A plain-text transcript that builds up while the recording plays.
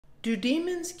Do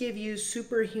demons give you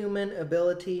superhuman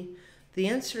ability? The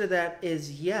answer to that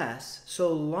is yes,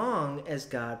 so long as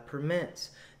God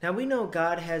permits. Now we know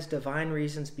God has divine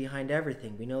reasons behind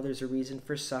everything. We know there's a reason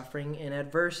for suffering and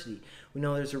adversity. We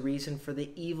know there's a reason for the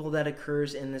evil that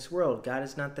occurs in this world. God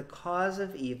is not the cause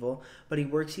of evil, but he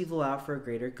works evil out for a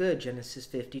greater good, Genesis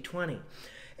 50:20.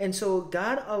 And so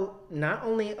God not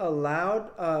only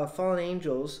allowed fallen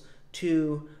angels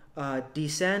to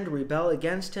descend, rebel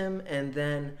against him, and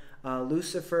then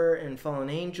Lucifer and fallen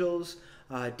angels,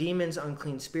 demons,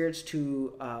 unclean spirits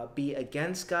to be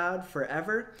against God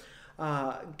forever.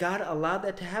 God allowed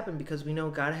that to happen because we know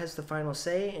God has the final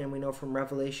say, and we know from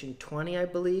Revelation 20, I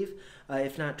believe,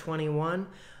 if not 21,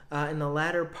 in the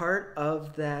latter part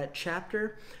of that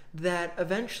chapter, that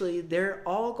eventually they're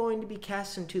all going to be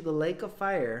cast into the lake of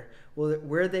fire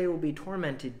where they will be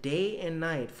tormented day and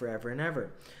night forever and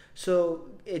ever. So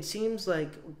it seems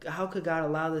like, how could God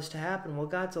allow this to happen? Well,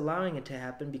 God's allowing it to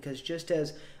happen because just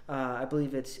as I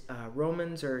believe it's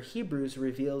Romans or Hebrews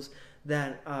reveals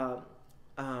that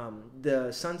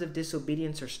the sons of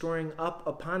disobedience are storing up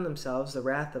upon themselves the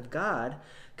wrath of God.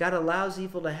 God allows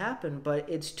evil to happen, but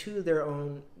it's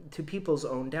to people's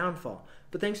own downfall.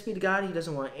 But thanks be to God, he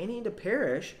doesn't want any to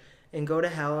perish and go to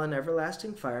hell and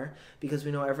everlasting fire, because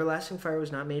we know everlasting fire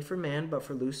was not made for man, but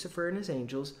for Lucifer and his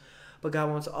angels. But God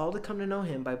wants all to come to know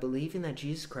him by believing that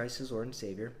Jesus Christ is Lord and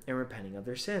Savior and repenting of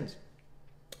their sins.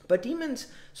 But demons,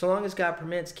 so long as God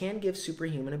permits, can give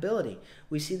superhuman ability.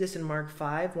 We see this in Mark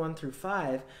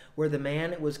 5:1-5, where the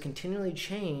man was continually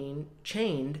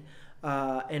chained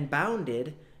and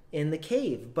bounded in the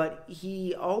cave, but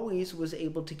he always was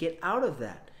able to get out of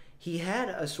that. He had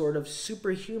a sort of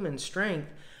superhuman strength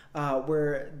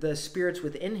where the spirits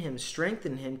within him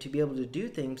strengthened him to be able to do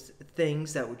things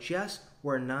that just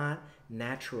were not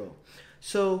natural.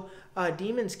 So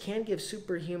demons can give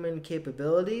superhuman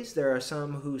capabilities. There are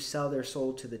some who sell their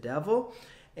soul to the devil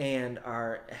and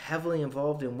are heavily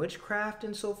involved in witchcraft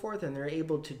and so forth, and they're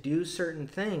able to do certain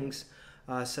things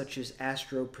such as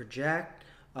astral project,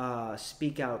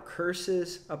 speak out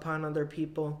curses upon other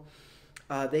people.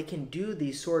 They can do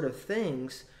these sort of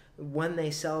things when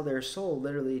they sell their soul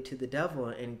literally to the devil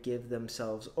and give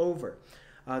themselves over.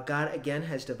 God, again,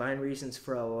 has divine reasons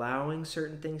for allowing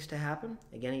certain things to happen.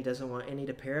 Again, he doesn't want any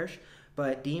to perish.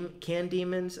 But can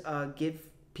demons give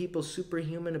people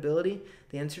superhuman ability?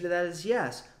 The answer to that is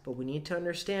yes. But we need to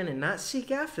understand and not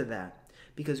seek after that,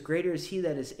 because greater is he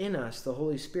that is in us, the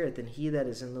Holy Spirit, than he that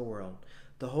is in the world.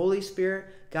 The Holy Spirit,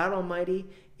 God Almighty,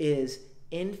 is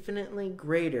infinitely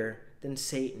greater than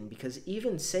Satan, because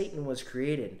even Satan was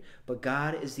created, but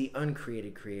God is the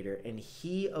uncreated creator, and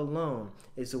he alone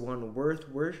is the one worth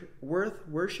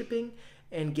worshiping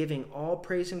and giving all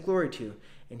praise and glory to,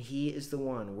 and he is the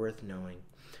one worth knowing.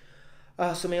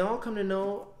 So may all come to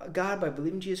know God by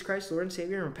believing Jesus Christ, Lord and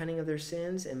Savior, and repenting of their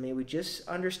sins, and may we just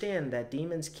understand that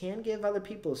demons can give other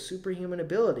people superhuman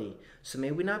ability. So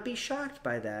may we not be shocked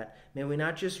by that. May we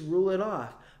not just rule it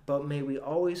off, but may we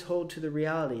always hold to the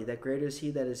reality that greater is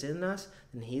he that is in us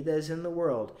than he that is in the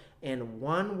world. And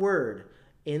one word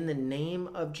in the name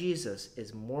of Jesus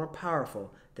is more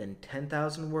powerful than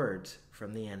 10,000 words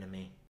from the enemy.